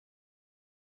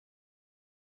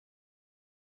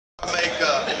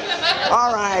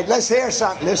All right, let's hear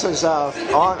something. This is on.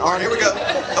 Here we go.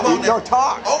 Come on. No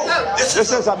talk. Oh, this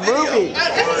is a movie.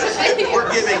 We're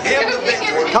giving him the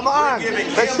victory. Come on,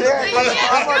 let's hear it.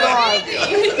 Come on.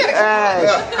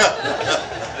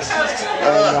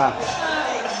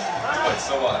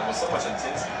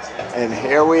 And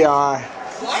here we are,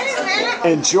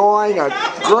 enjoying a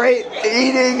great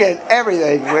eating and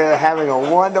everything. We're having a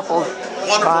wonderful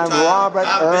time. Robert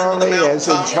Early is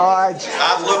in charge.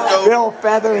 Bill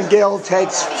Feathergill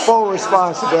takes full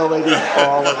responsibility for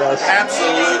all of us.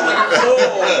 Absolutely.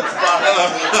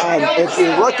 And if you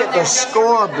look at the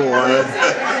scoreboard,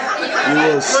 you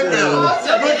will see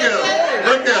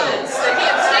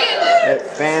that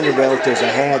Vanderbilt is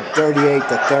ahead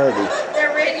 38-30.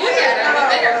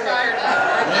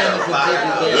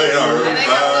 They are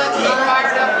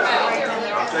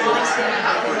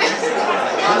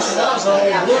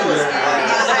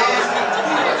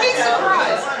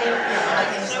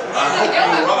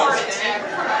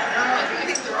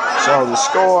So the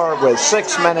score with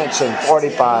 6 minutes and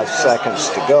 45 seconds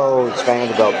to go is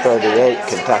Vanderbilt 38,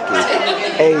 Kentucky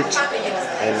 8,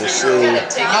 and you see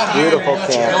beautiful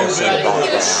campus in the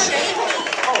background.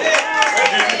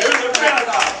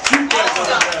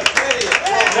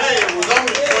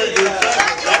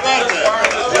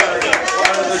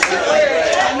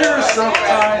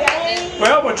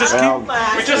 Well, we just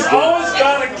always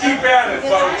got to keep at it,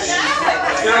 folks.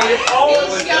 You know,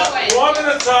 always one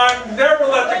at a time, never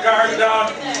let the guard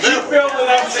down, keep building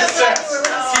up success.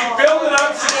 Keep building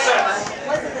up success.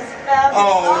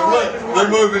 Oh, look, they're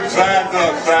moving side to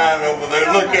side over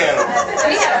there. Look at them.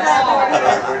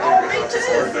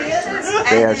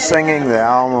 They are singing the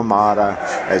alma mater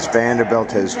as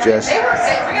Vanderbilt has just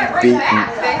beaten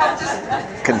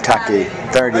Kentucky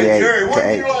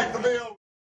 38-8.